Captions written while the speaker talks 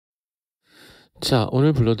자,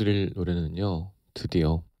 오늘 불러드릴 노래는요,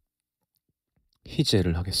 드디어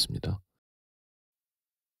희재를 하겠습니다.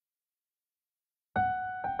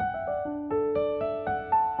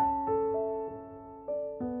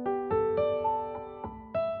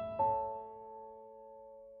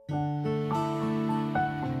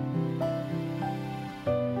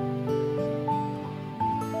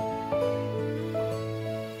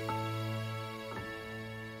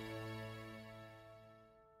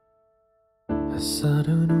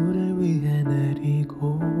 햇살은 우릴 위해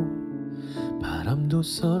내리고 바람도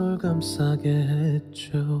서로를 감싸게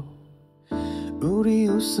했죠. 우리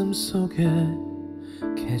웃음 속에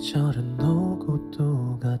계절은 오고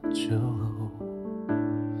또 갔죠.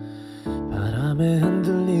 바람에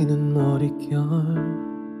흔들리는 머릿결,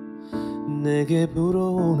 내게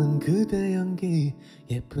불어오는 그대 향기,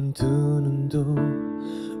 예쁜 두 눈도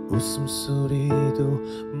웃음소리도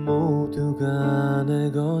모두가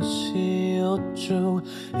내 것이었죠.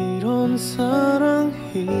 이런 사랑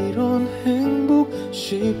이런 행복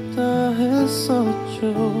쉽다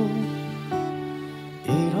했었죠.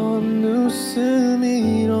 이런 웃음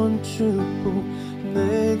이런 축복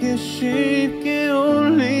내게 쉽게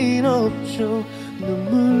올 일 없죠.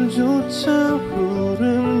 눈물조차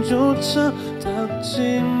울음조차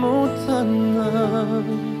닦지 못한 날,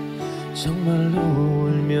 정말로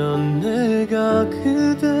울면 내가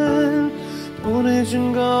그댈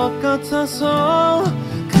보내준 것 같아서.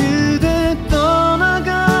 그대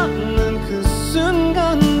떠나가는 그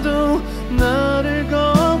순간도 나를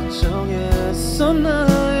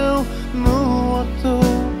걱정했었나요? 무엇도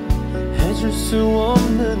해줄 수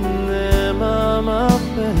없는 내 맘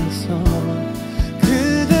앞에서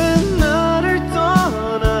그대 나를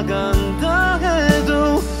떠나간다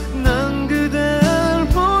해도 난 그댈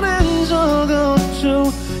보낸 적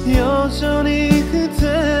없죠. 여전히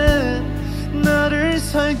그대 나를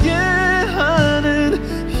살게 하는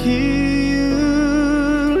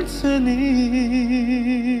이유일 테니.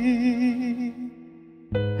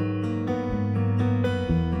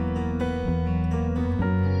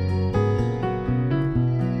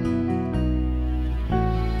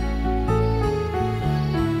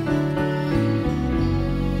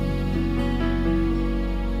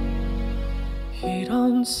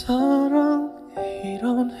 이런 사랑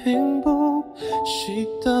이런 행복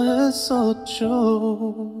쉽다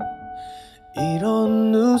했었죠.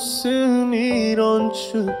 이런 웃음 이런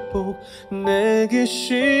축복 내게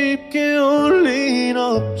쉽게 올 일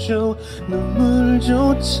없죠.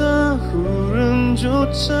 눈물조차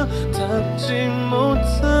울음조차 닦지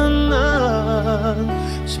못한 난,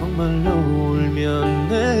 정말로 울면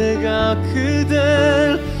내가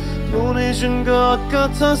그댈 보내준 것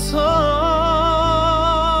같아서.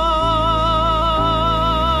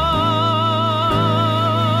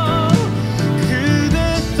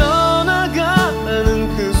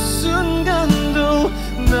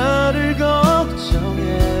 나를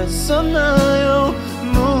걱정했었나요?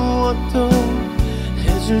 무엇도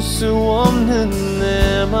해줄 수 없는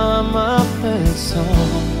내 맘 앞에서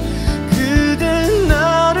그대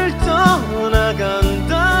나를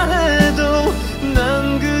떠나간다 해도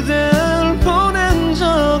난 그댈 보낸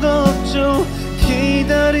적 없죠.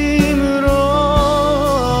 기다림으로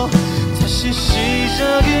다시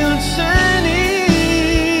시작일 테니.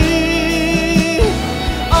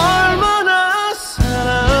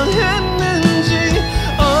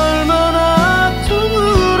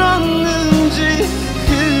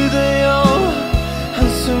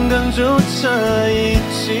 조차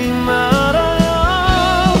잊지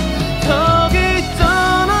말아요. 거기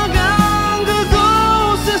떠나간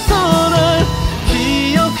그곳에서 날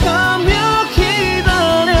기억하며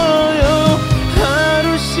기다려요.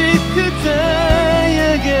 하루씩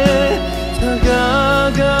그대에게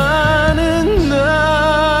다가가는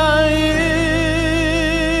나일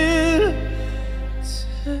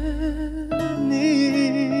테니.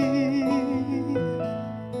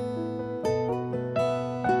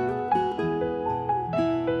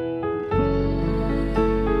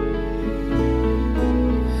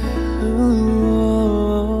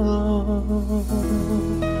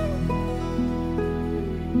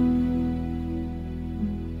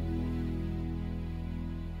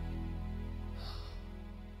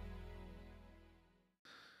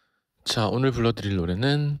 자, 오늘 불러드릴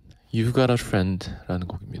노래는 You Got a Friend 라는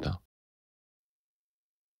곡입니다.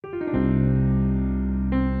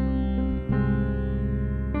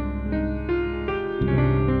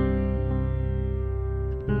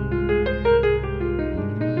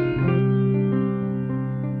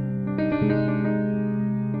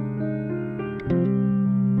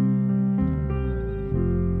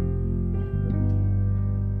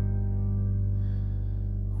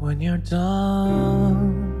 When you're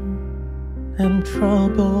down and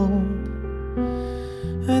troubled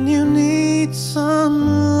and you need some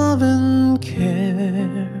love and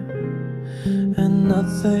care, and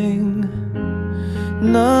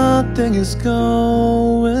nothing is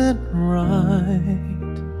going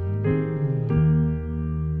right,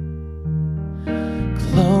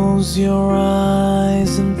 close your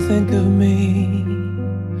eyes and think of me,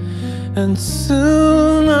 and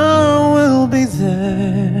soon I will be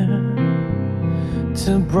there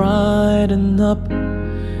to brighten up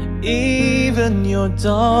even your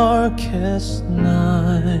darkest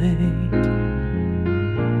night.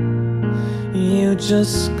 You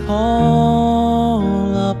just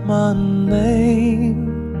call up my name,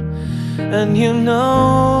 and you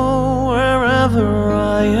know wherever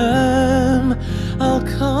I am, I'll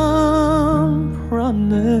come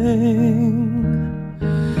running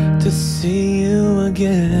to see you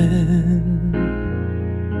again.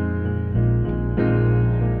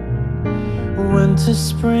 Winter,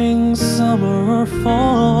 spring, summer or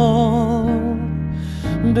fall,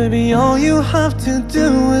 baby, all you have to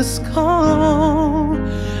do is call,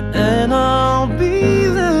 and I'll be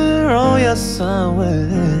there. Oh yes, I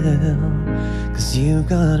will, 'cause you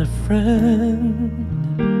got a friend.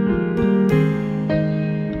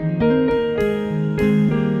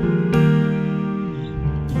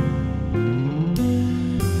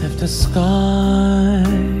 If the sky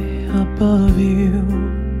above you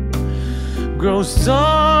grows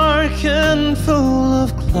dark and full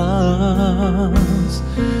of clouds,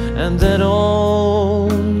 and that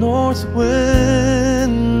old north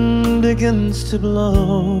wind begins to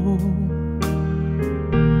blow,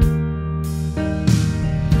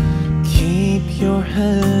 keep your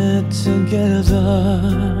head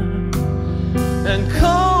together and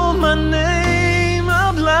call my name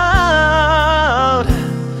out loud,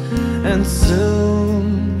 and soon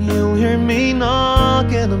you'll hear me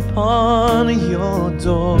knocking upon your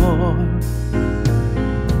door.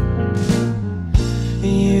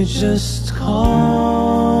 You just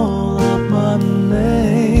call up my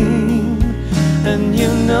name, and you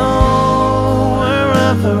know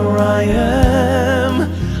wherever I am,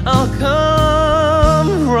 I'll come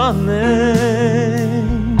running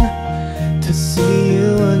to see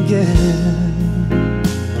you again.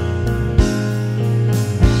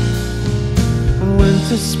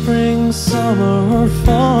 Winter, spring, summer or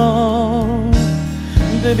fall,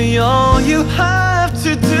 baby, all you have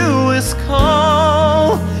to do is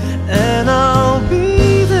call, and I'll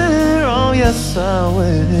be there. Oh yes, I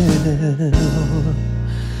will.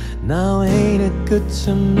 Now ain't it good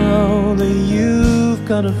to know that you've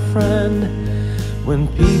got a friend, when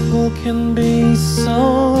people can be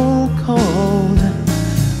so cold?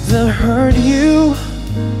 They'll hurt you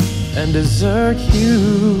and desert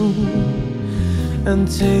you and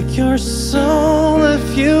take your soul if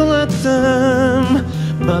you let them,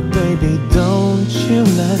 but baby, don't you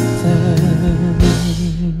let them.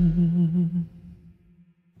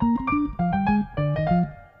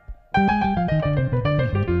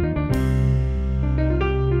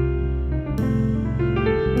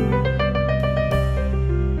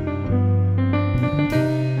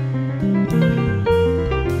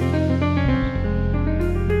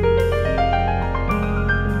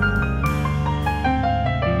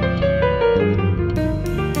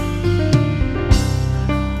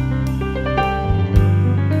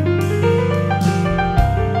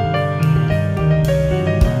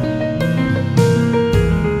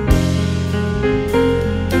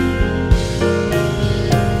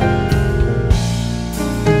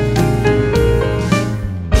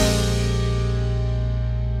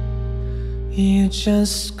 You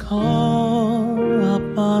just call up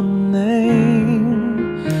my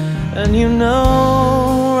name, and you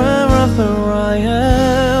know wherever I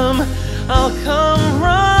am, I'll come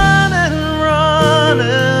running,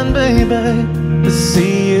 baby, to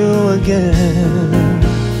see you again.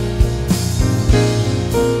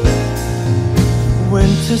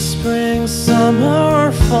 Winter, spring, summer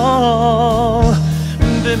or fall,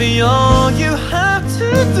 baby, all you have to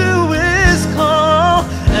do is call,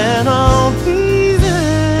 and I'll be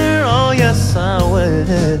there. Oh yes, I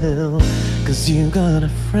will, 'cause you got a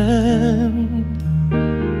friend.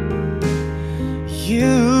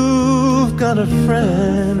 You've got a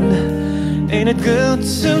friend. Ain't it good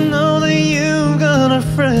to know that you got a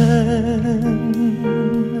friend?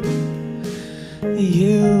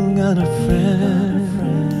 You got a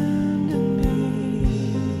friend.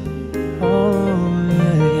 Oh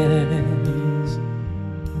yes,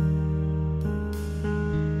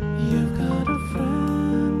 you've got a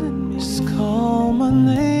friend in me. Just call my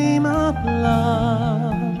name out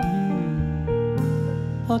loud,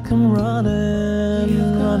 or come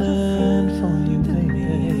running, running for you,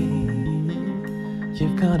 baby.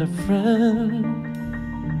 You've got a friend.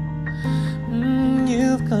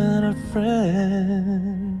 You've got a friend.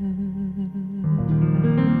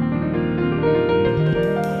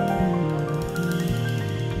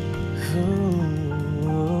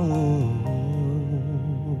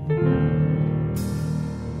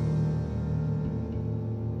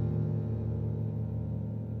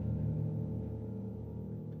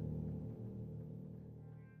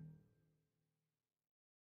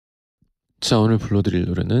 자, 오늘 불러드릴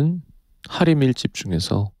노래는 하림 1집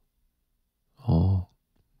중에서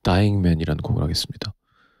나잉맨이라는 곡을 하겠습니다.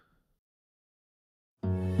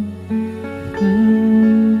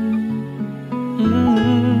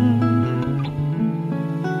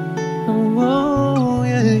 Oh,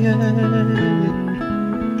 yeah, yeah.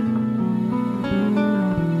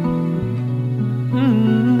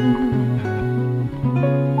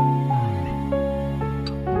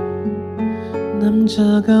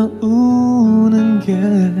 남자가 우는 게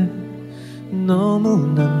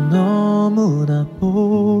너무나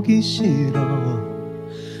보기 싫어.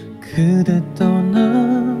 그대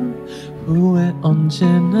떠난 후에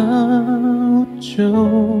언제나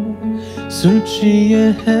웃죠. 술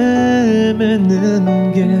취해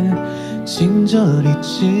헤매는 게 친절히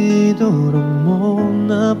지도록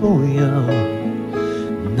못나 보여.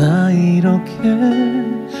 나 이렇게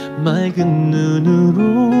맑은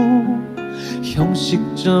눈으로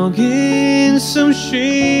형식적인 숨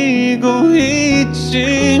쉬고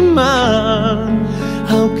있지만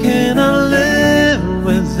How can I live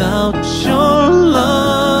without your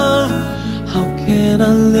love? How can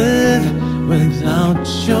I live without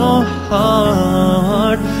your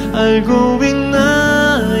heart? 알고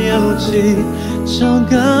있나요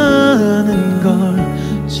지쳐가는 걸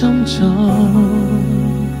점점.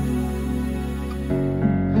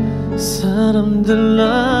 사람들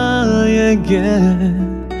나에게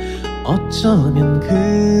어쩌면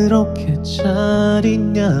그렇게 잘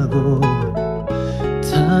있냐고.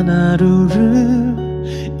 단 하루를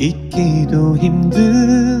잊기도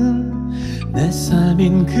힘든 내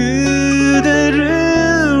삶인 그대를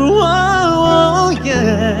wow,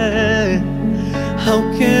 yeah. How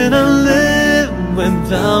can I live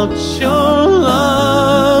without your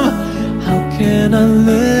love? How can I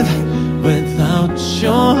live without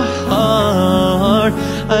your heart?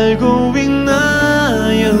 알고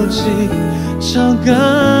있나요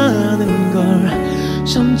지쳐가는 걸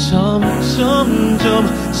점점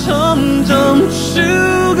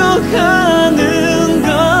죽어가는 걸.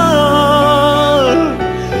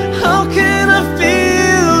 How can I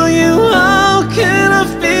feel you? How can I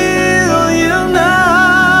feel you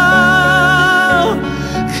now?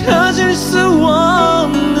 가질 수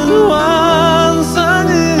없는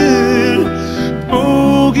환상을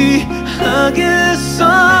포기하겠어.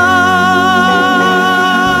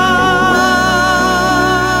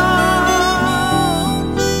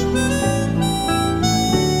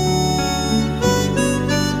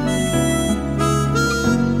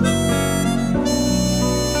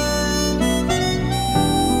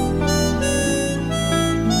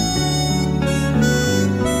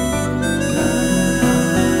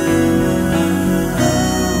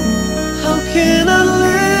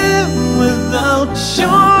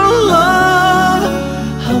 Your love,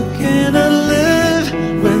 how can I live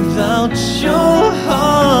without your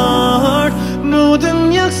heart?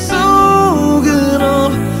 모든 약속은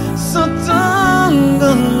없었던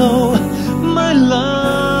걸로 my love.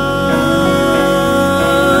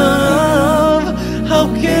 How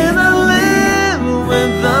can I live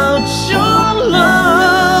without your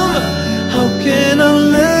love? How can I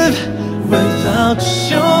live without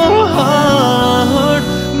your heart?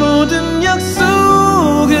 모든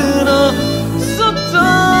약속은 없었던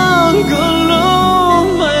걸로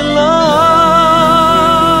my love.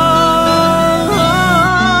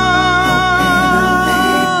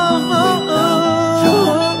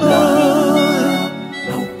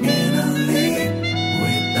 How can I live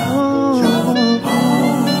without your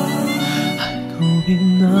heart? 알고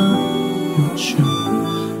있나요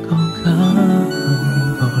죽어가는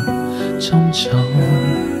걸 점점.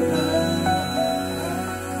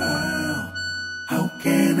 How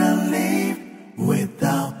can I live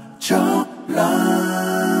without your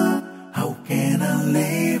love? How can I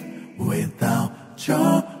live without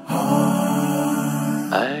your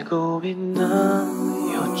heart? 알고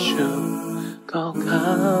있나요 죽어가는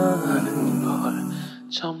걸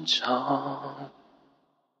점점.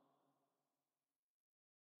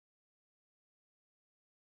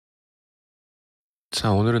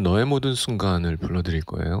 자, 오늘은 너의 모든 순간을 불러드릴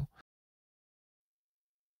거예요.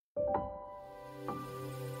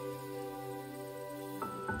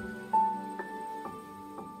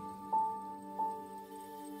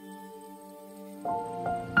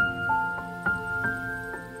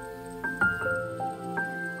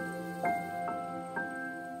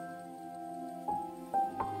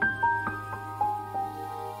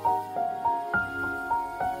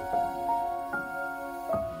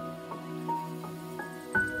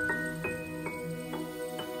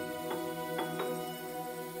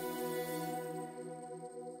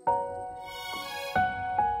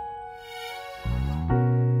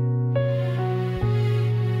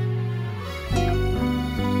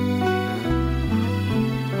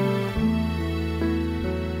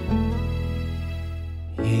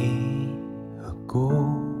 그리고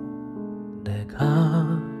내가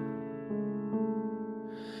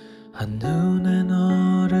한눈에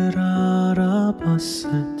너를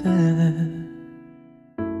알아봤을 때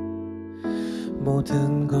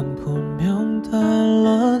모든 건 분명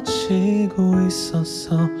달라지고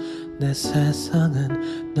있었어. 내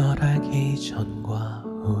세상은 널 알기 전과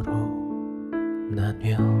후로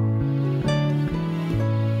나뉘어.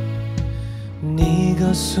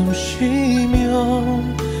 네가 숨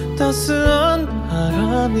쉬면 따스한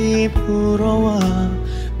바람이 불어와.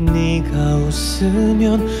 네가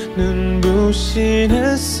웃으면 눈부신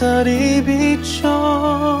햇살이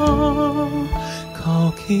비쳐.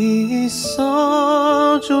 거기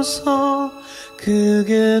있어줘서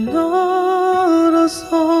그게 너라서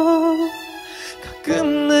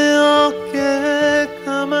가끔 내 어깨에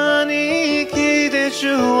가만히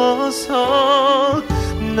기대주어서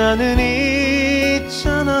나는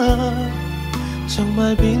있잖아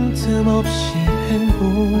정말 빈틈없이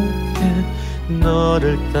행복해.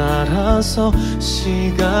 너를 따라서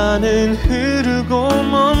시간은 흐르고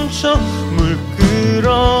멈춰.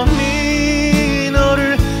 물끄러미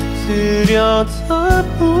너를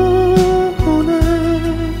들여다보네.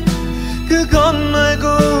 그것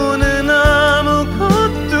말고는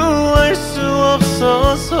아무것도 알 수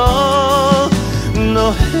없어서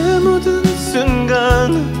너의 모든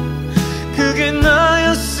순간 그게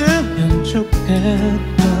나였으면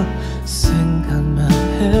좋겠다. 생각만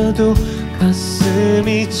해도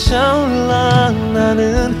가슴이 차올라.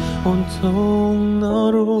 나는 온통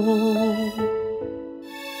너로.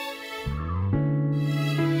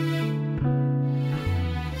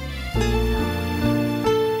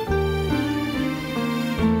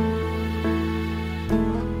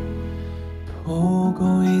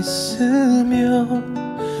 보고 있으면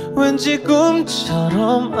왠지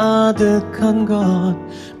꿈처럼 아득한 것.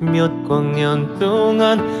 몇 광년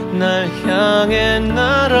동안 날 향해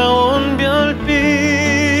날아온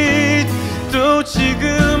별빛. 또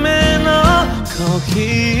지금의 너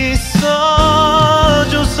거기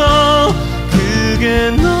있어줘서 그게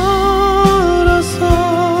너라서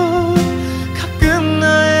가끔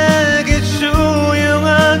나에게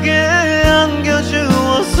조용하게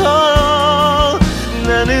안겨주어서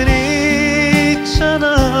나는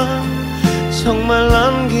있잖아 정말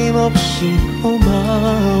남김없이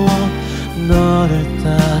고마워. 너를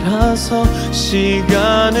따라서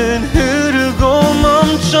시간은 흐르고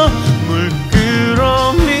멈춰.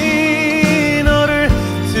 물끄러미 너를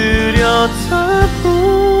들여다보네.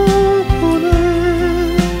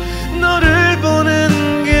 너를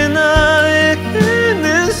보는 게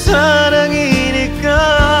나에게는 사랑이니까.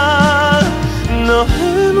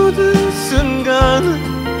 너의 모든 순간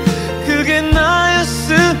그게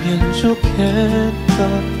나였으면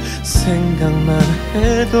좋겠다. 생각만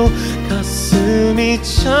해도 가슴이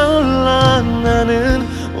차올라. 나는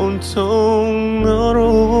온통 너로.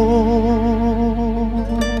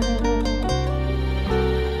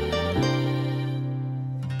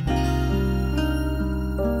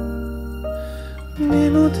 네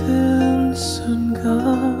모든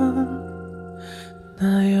순간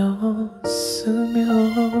나였으면.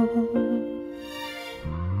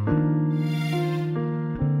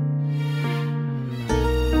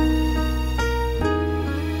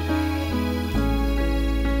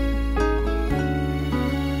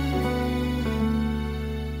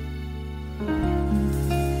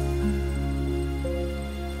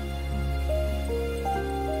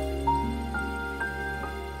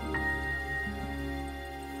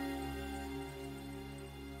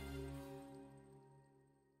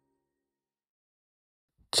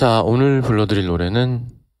 자, 오늘 불러드릴 노래는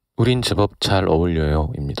우린 제법 잘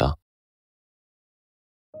어울려요 입니다.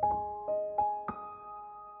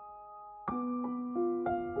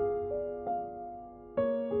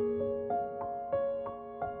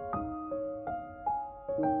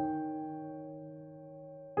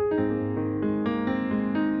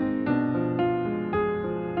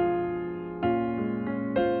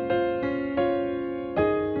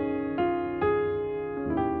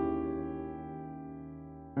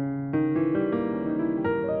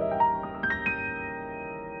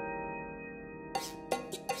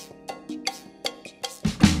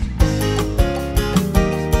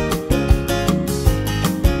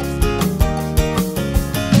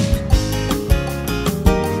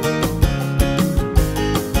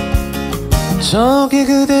 저기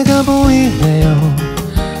그대가 보이네요.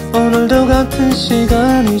 오늘도 같은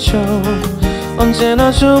시간이죠. 언제나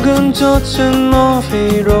조금 젖은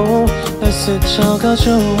머리로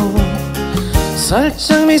애스쳐가죠.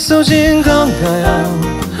 살짝 미소 지은 건가요?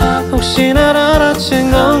 혹시 날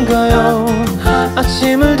알아챈 건가요?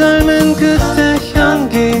 아침을 닮은 그때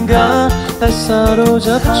향기가 날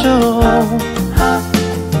사로잡죠.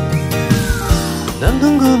 난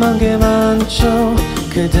궁금한 게 많죠.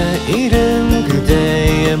 그대 이름,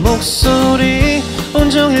 그대의 목소리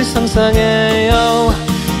온종일 상상해요.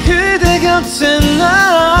 그대 곁에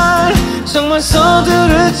날 정말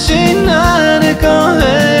서두르진 않을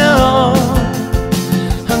거예요.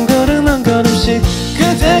 한 걸음 한 걸음씩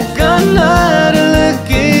그대가 나를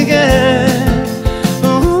느끼게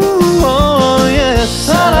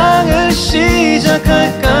사랑을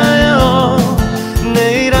시작할까요?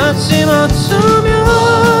 내일 아침 어쩌면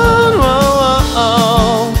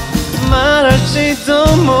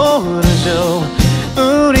말할지도 모르죠.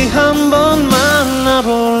 우리 한번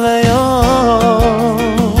만나볼래요?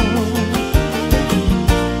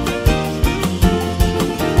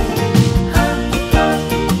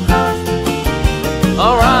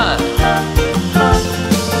 Alright.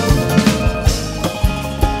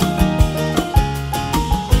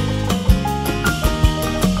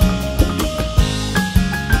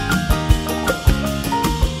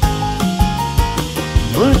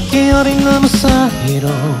 물기 어린 나무 사이로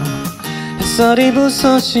햇살이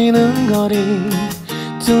부서지는 거리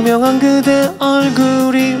투명한 그대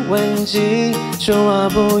얼굴이 왠지 좋아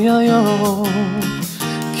보여요.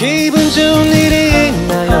 기분 좋은 일이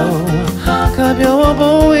있나요? 가벼워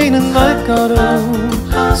보이는 발걸음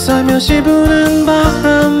살며시 부는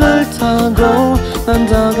바람을 타고 난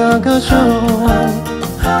다가가죠.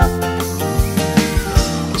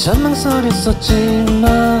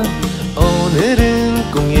 잔망설였었지만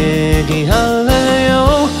오늘은 꼭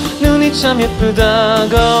얘기할래요. 눈이 참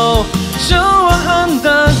예쁘다고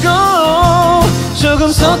좋아한다고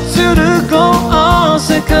조금 서투르고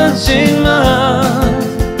어색하지만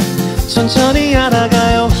천천히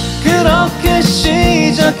알아가요. 그렇게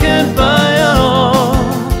시작해봐요.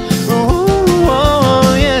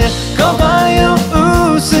 거봐요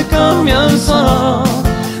웃을 거면서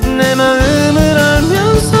내 마음을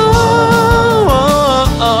알면서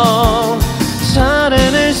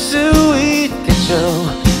잘해낼 수 있겠죠.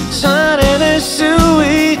 잘해낼 수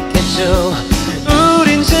있겠죠.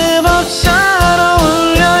 우린 제법 잘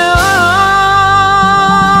어울려요.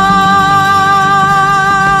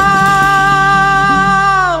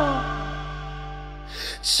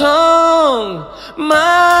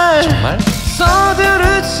 정말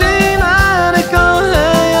서두르진 않을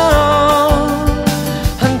거예요.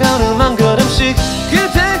 한 걸음 한 걸음씩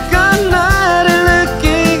그대가 나를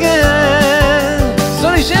느끼게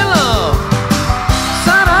소리 질러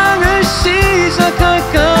사랑을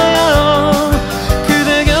시작할까요?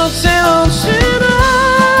 그대 곁에 언제나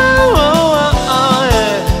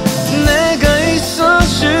내가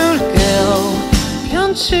있어줄게요.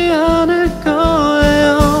 변치 않을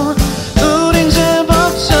거예요. 우린 제법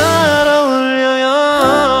잘 어울려요.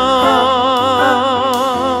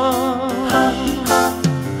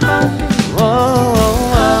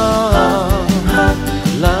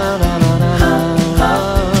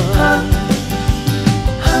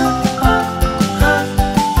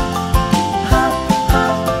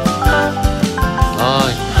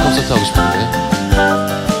 콘서트 하고 싶은데.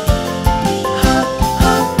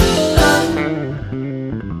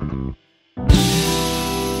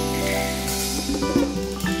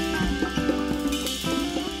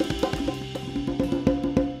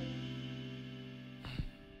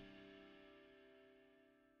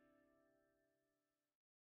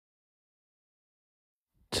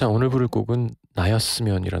 자, 오늘 부를 곡은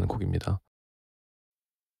나였으면 이라는 곡입니다.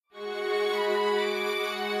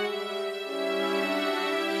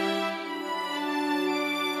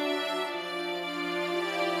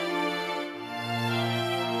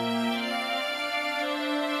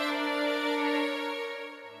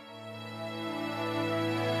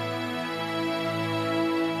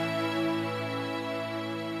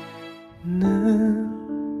 늘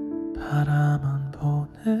바라만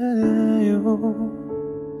보내요.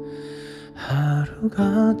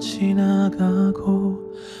 하루가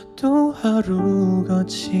지나가고 또 하루가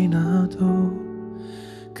지나도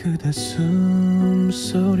그대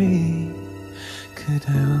숨소리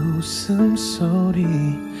그대 웃음소리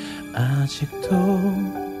아직도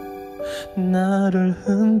나를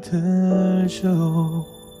흔들죠.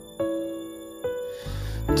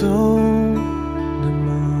 또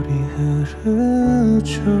눈물이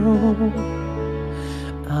흐르죠.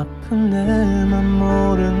 아픈 내 맘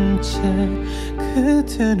모른 채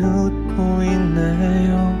그대는 웃고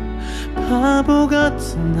있네요. 바보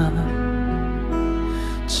같은 나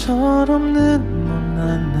철없는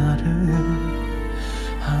못난 나를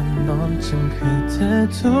한 번쯤 그대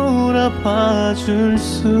돌아봐 줄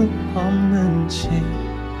수 없는지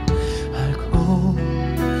알고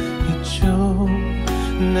있죠.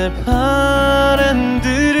 내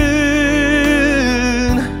바람들은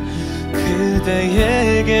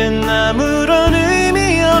그대에겐 아무런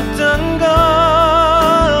의미 없던 걸.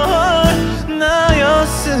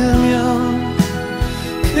 나였으면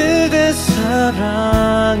그대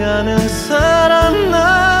사랑하는 사람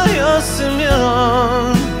나였으면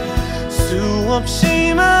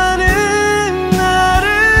수없이 많은 나를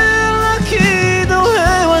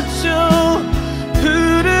기도해왔죠.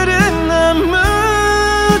 푸르른 나무처럼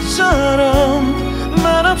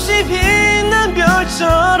말없이 빛난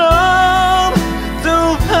별처럼 또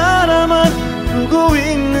바라만 보고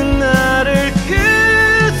있는 나를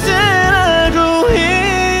그대 알고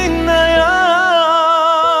있나요?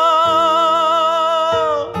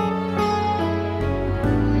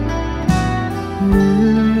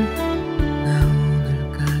 나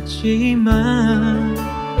오늘까지만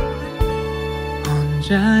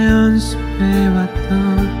혼자 연습해왔던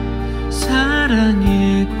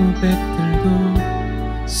사랑의 고백들도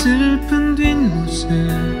슬픈 뒷모습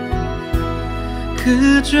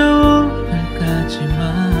그저 오늘까지만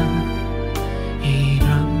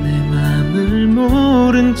이런 내 맘을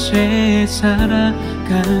모른 채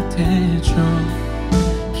살아갈 때죠.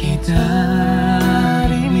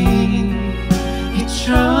 기다림이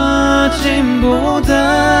잊혀짐보다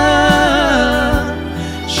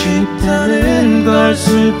쉽다는 걸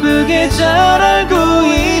슬프게 잘 알고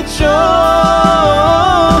있죠.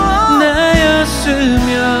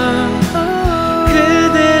 나였으면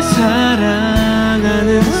그대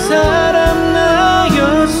사랑하는 사람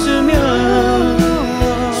나였으면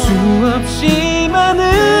수없이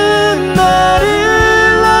많은 나를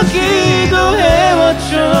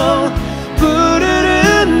기도해왔죠.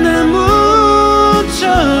 푸르른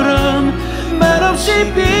나무처럼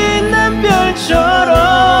말없이 빛난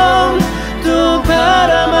별처럼 또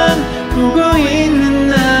바라만 보고 있는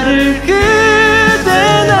나를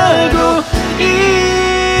그댄 알고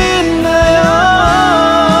있나요?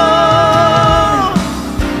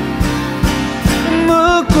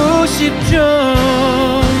 묻고 싶죠.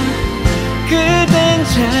 그댄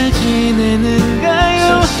잘 지내는가요?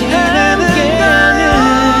 함께하는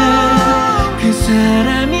그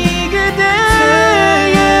사람이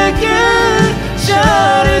그대에게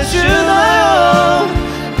잘해주나요?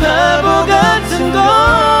 바보 같은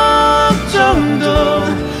걱정도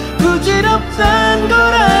부질없단 걸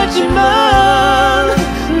알지만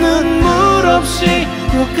눈물 없이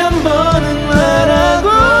꼭 한 번은 말하고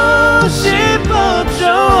싶었죠.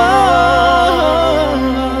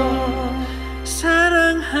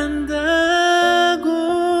 사랑한다고.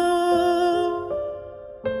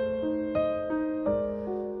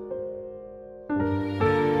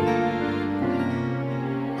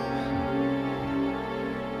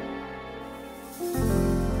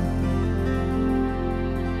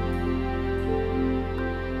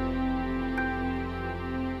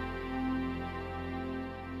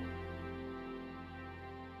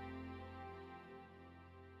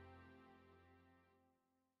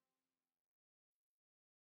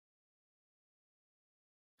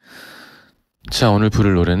 자, 오늘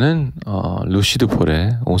부를 노래는 루시드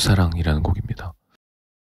폴의 오사랑이라는 곡입니다.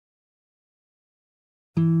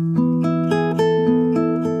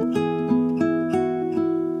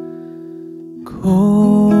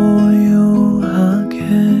 고요하게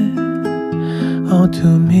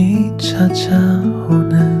어둠이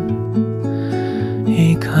찾아오는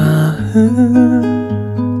이 가을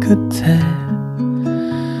끝에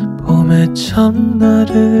봄의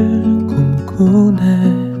첫날을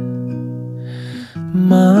꿈꾸네.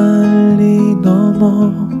 멀리 넘어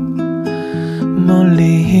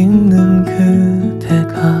멀리 있는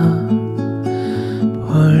그대가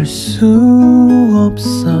볼 수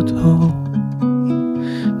없어도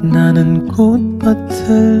나는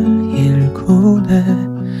꽃밭을 일구네.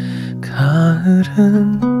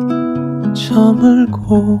 가을은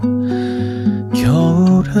저물고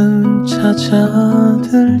겨울은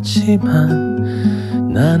찾아들지만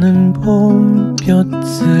나는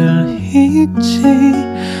봄볕을 잊지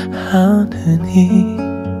않으니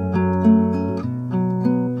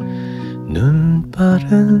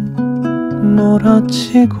눈발은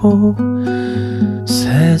몰아치고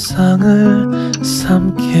세상을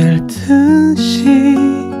삼킬 듯이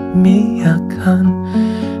미약한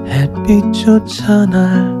햇빛조차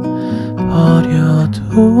날 버려도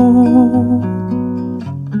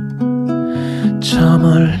저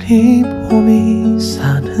멀리 봄이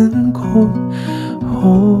사는 곳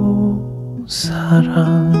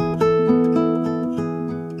오사랑.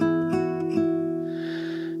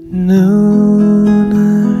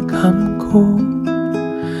 눈을 감고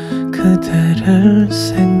그대를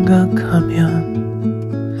생각하면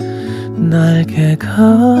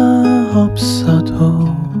날개가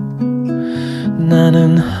없어도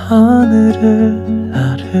나는 하늘을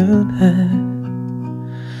나르네.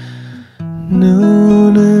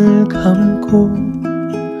 눈을 감고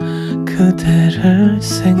그대를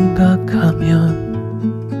생각하면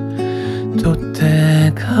또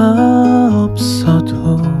때가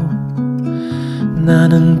없어도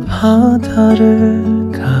나는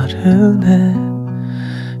바다를 가르네.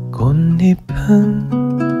 꽃잎은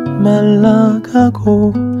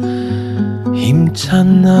말라가고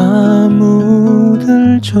힘찬 나무들조차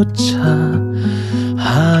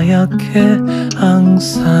하얗게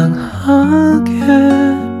앙상하게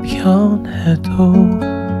변해도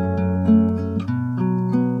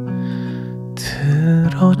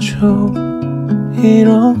들어줘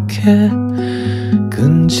이렇게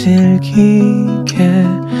끈질기게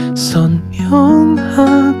선명하게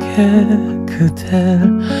그댈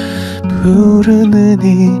부르는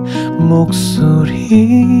이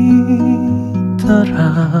목소리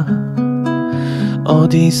따라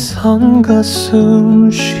어디선가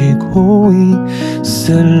숨 쉬고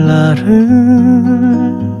있을 나를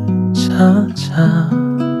찾아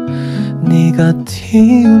네가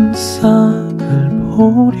띄운 싹을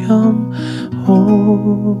보렴.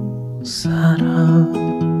 오 사랑,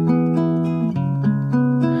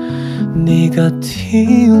 네가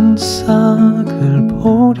띄운 싹을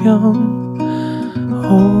보렴.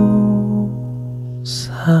 오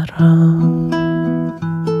사랑.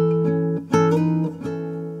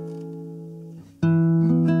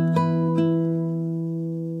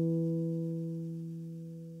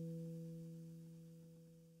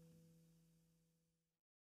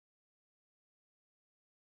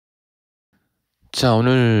 자,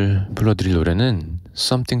 오늘 불러드릴 노래는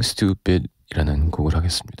Something Stupid 이라는 곡을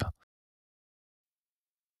하겠습니다.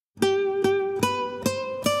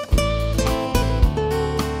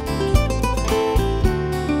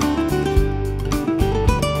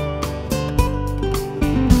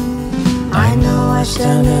 I know I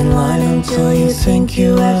stand in line until you think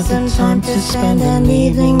you have the time to spend an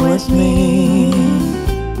evening with me.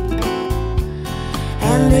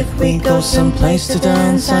 And if we go someplace to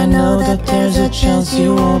dance, I know that there's a chance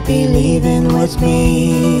you won't be leaving with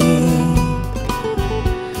me.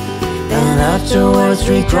 And afterwards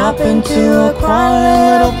we drop into a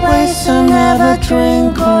quiet little place and have a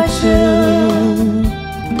drink or two.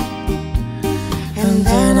 And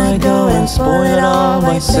then I go and spoil it all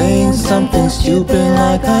by saying something stupid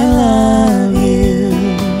like I love you.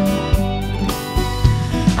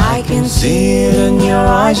 I can see it in your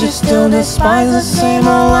eyes, you still despise the same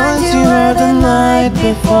old lines you heard the night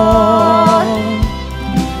before.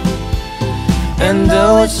 And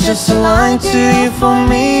though it's just a line to you, for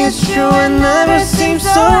me it's true, it never seemed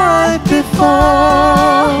so right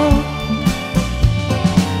before.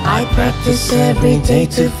 I practice every day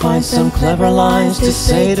to find some clever lines to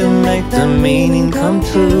say to make the meaning come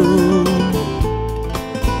true.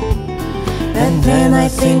 And then I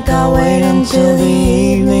think I'll wait until the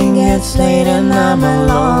evening gets late and I'm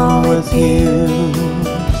alone with you.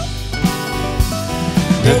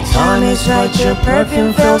 The time is right, your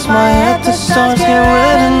perfume fills my head, the stars get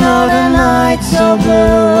red and all the nights so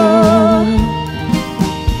blue.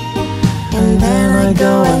 And then I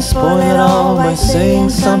go and spoil it all by saying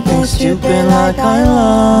something stupid like I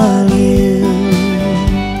love you.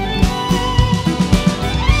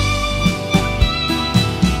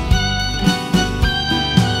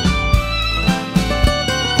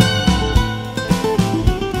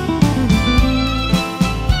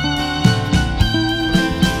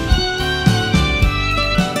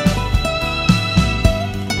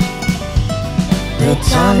 The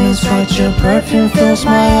time is right, your perfume fills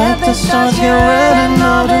my head, the stars get red and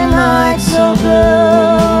all the nights so blue.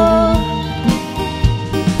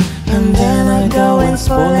 And then I go and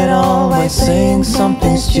spoil it all by saying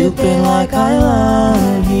something stupid like I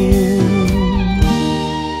love you.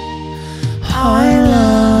 I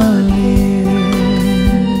love you.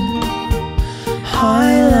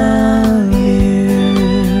 I love you.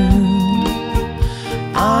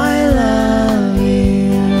 I love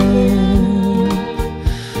you.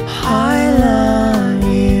 I love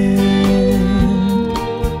you.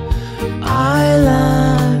 I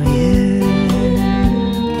love you.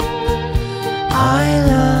 I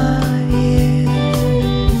love you.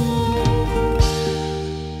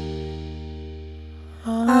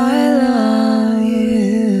 I love you.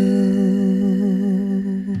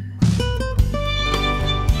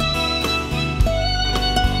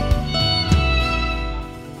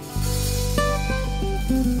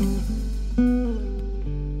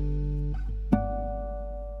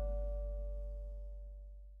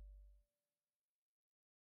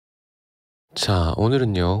 자,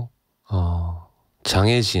 오늘은요,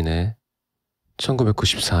 장혜진의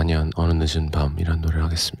 1994년 어느 늦은 밤이라는 노래를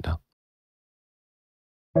하겠습니다.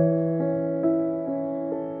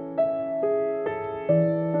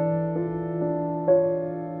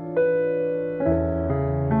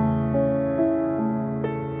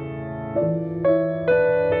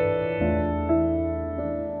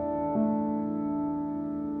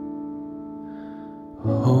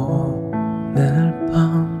 오늘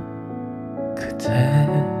밤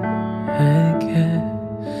그대에게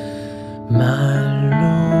말로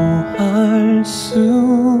할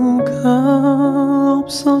수가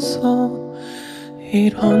없어서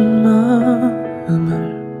이런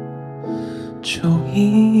마음을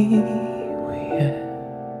종이 위에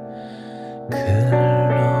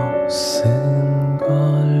글로 쓴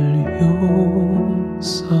걸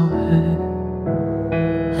용서해.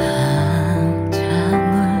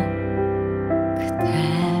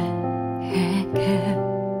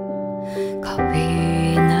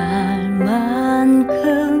 겁이 날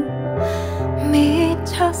만큼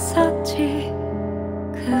미쳤었지.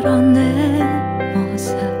 그런 내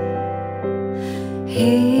모습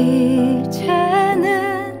이제는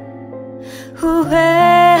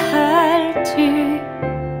후회할지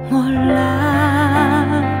몰라.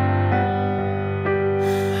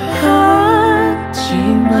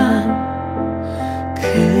 하지만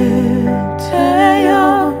그대여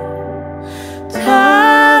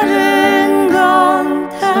다른 건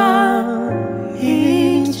다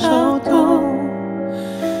잊어도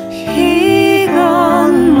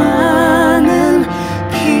이것만은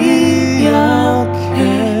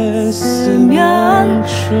기억했으면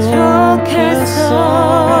좋겠어.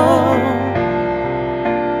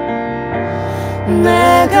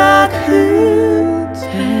 내가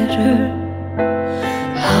그대를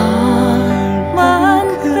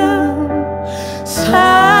얼만큼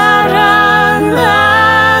사랑하고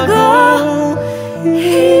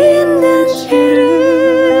있는지를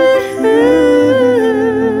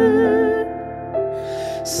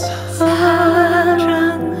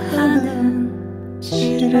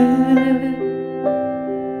사랑하는지를.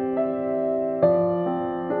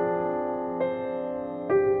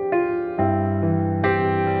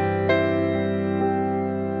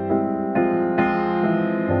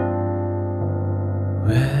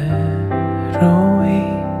 외로이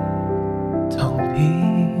텅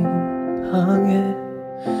빈 방에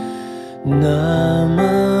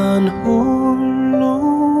나만 홀로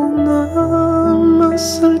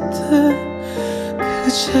남았을 때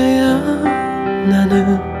그제야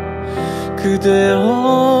나는 그대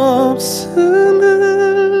없음을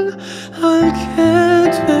알게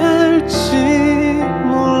될지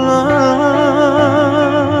몰라.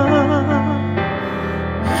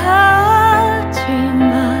 하지만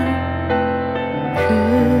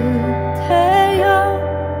그대여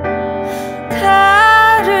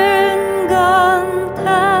다른 건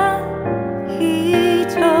다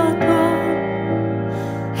잊어도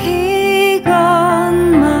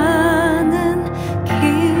이것만은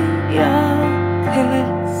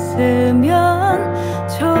기억했으면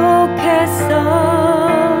좋겠어.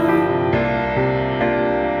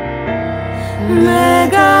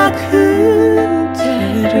 내가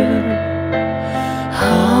그대를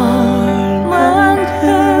얼만큼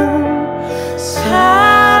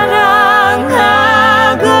사랑하고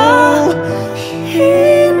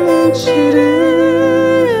있는지를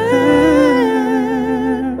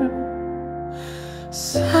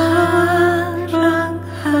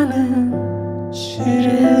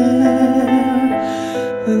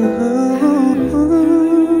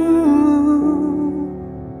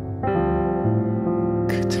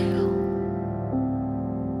그대여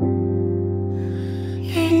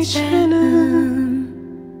이제는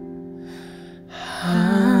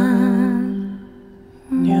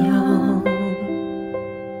안녕.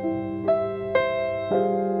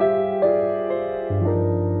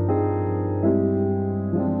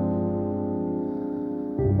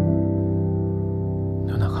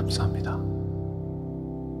 누나 감사합니다.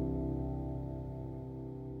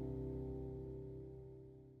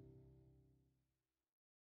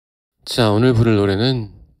 자, 오늘 부를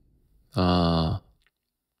노래는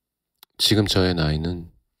지금 저의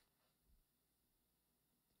나이는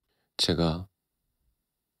제가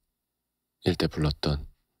일때 불렀던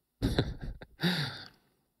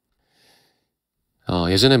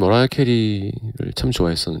예전에 머라이어 캐리를 참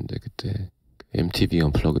좋아했었는데 그때 MTV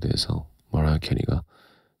언플러그드에서 머라이어 캐리가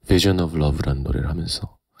Vision of Love라는 노래를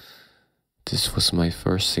하면서 This was my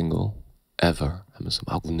first single ever 하면서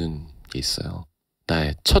막 웃는 게 있어요.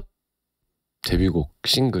 나의 첫 데뷔곡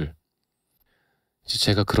싱글. 이제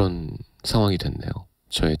제가 그런 상황이 됐네요.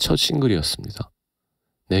 저의 첫 싱글이었습니다.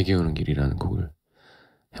 내게 오는 길이라는 곡을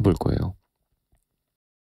해볼 거예요.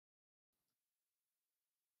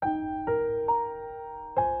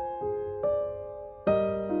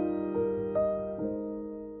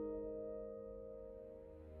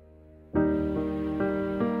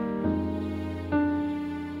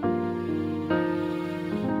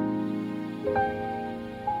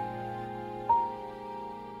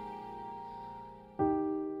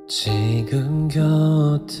 지금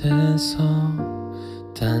곁에서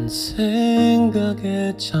딴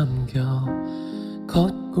생각에 잠겨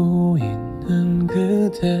걷고 있는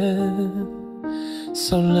그대,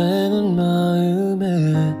 설레는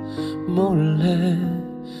마음에 몰래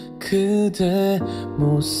그대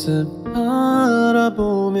모습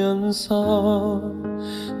바라보면서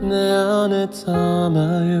내 안에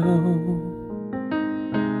담아요.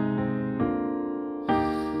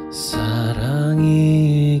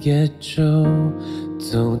 사랑이겠죠.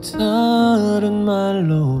 또 다른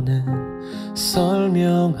말로는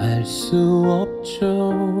설명할 수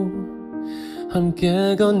없죠.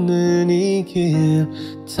 함께 걷는 이 길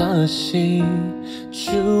다시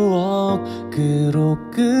추억으로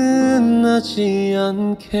끝나지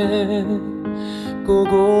않게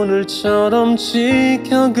꼭 오늘처럼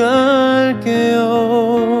지켜갈게요.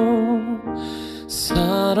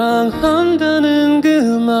 사랑한다는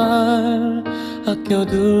그 말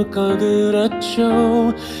아껴둘 걸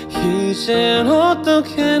그랬죠. 이젠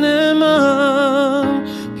어떻게 내 맘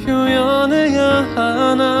표현해야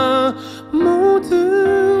하나.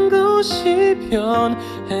 모든 것이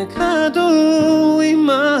변해가도 이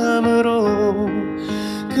맘으로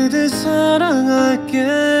그대 사랑할게요.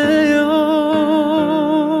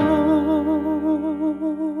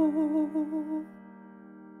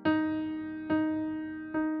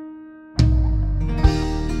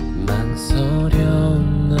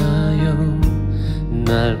 망설였나요?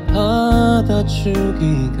 날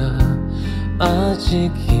받아주기가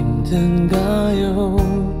아직 힘든가요?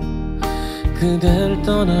 그댈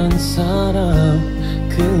떠난 사람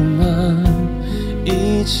그만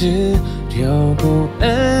잊으려고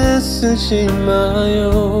애쓰지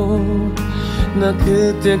마요. 나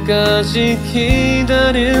그때까지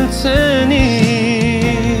기다릴 테니.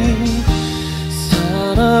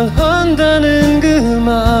 사랑한다는 그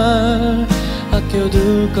말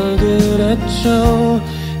아껴둘 걸 그랬죠.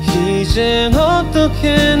 이젠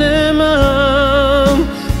어떻게 내 맘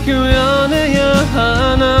표현해야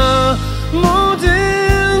하나.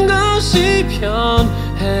 모든 것이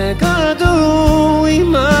변해가도 이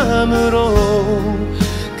맘으로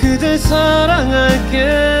그댈 사랑할게요.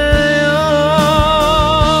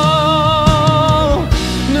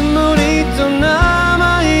 눈물이 또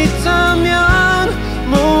남아있다면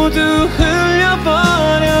모두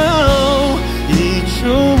흘려버려. 이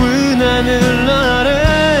좋은 하늘 아래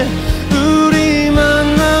우리만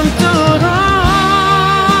남도록.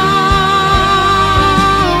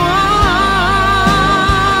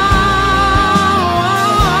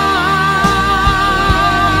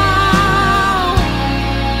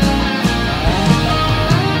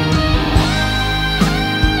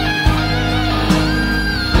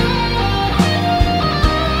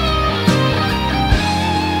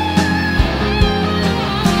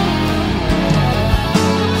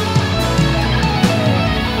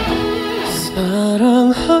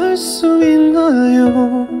 사랑할 수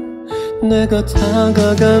있나요? 내가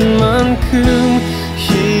다가간 만큼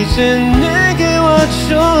이젠 내게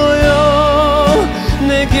와줘요.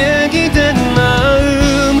 내게 기댄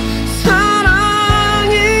마음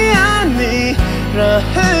사랑이 아니라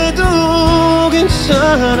해도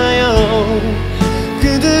괜찮아요.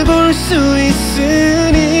 그대 볼 수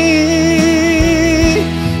있으니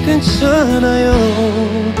괜찮아요.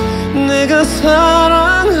 내가